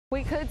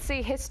We could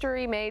see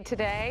history made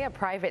today. A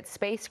private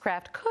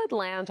spacecraft could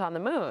land on the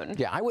moon.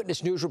 Yeah,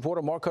 Eyewitness News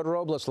reporter Mark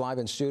Robles live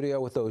in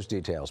studio with those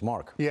details.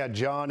 Mark. Yeah,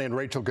 John and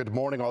Rachel, good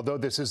morning. Although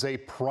this is a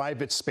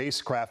private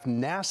spacecraft,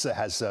 NASA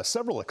has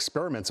several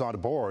experiments on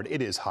board.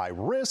 It is high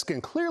risk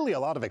and clearly a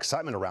lot of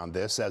excitement around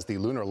this as the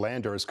lunar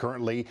lander is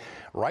currently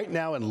right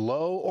now in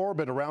low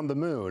orbit around the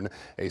moon.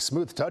 A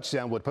smooth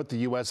touchdown would put the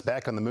U.S.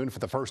 back on the moon for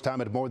the first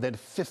time in more than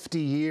 50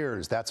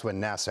 years. That's when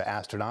NASA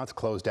astronauts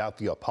closed out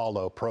the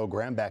Apollo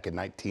program back in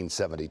 1972.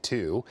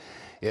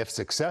 If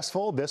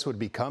successful, this would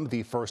become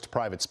the first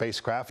private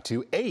spacecraft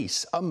to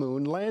ace a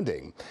moon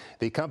landing.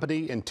 The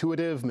company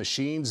Intuitive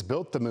Machines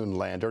built the moon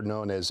lander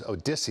known as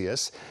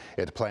Odysseus.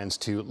 It plans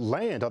to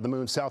land on the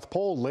moon's south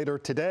pole later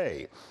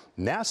today.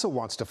 NASA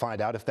wants to find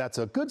out if that's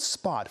a good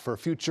spot for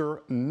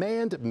future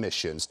manned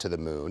missions to the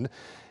moon.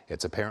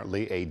 It's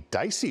apparently a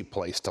dicey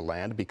place to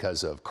land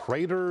because of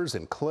craters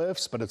and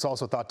cliffs, but it's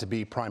also thought to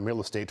be prime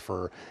real estate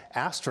for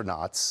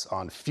astronauts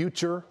on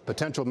future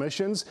potential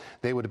missions.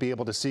 They would be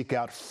able to seek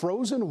out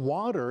frozen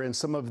water in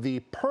some of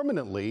the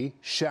permanently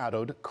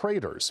shadowed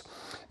craters.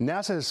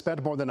 NASA has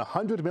spent more than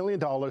 $100 million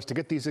to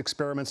get these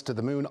experiments to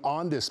the moon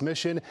on this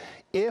mission.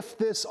 If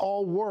this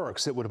all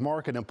works, it would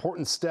mark an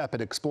important step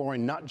in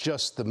exploring not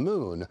just the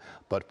moon,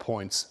 but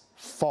points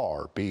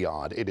far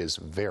beyond. It is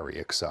very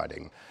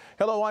exciting.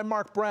 Hello, I'm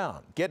Mark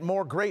Brown. Get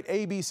more great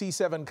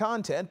ABC7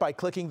 content by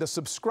clicking the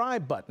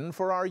subscribe button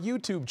for our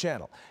YouTube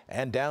channel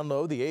and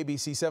download the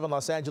ABC7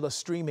 Los Angeles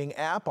streaming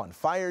app on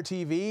Fire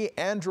TV,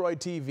 Android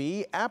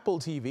TV, Apple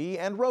TV,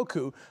 and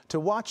Roku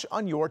to watch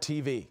on your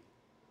TV.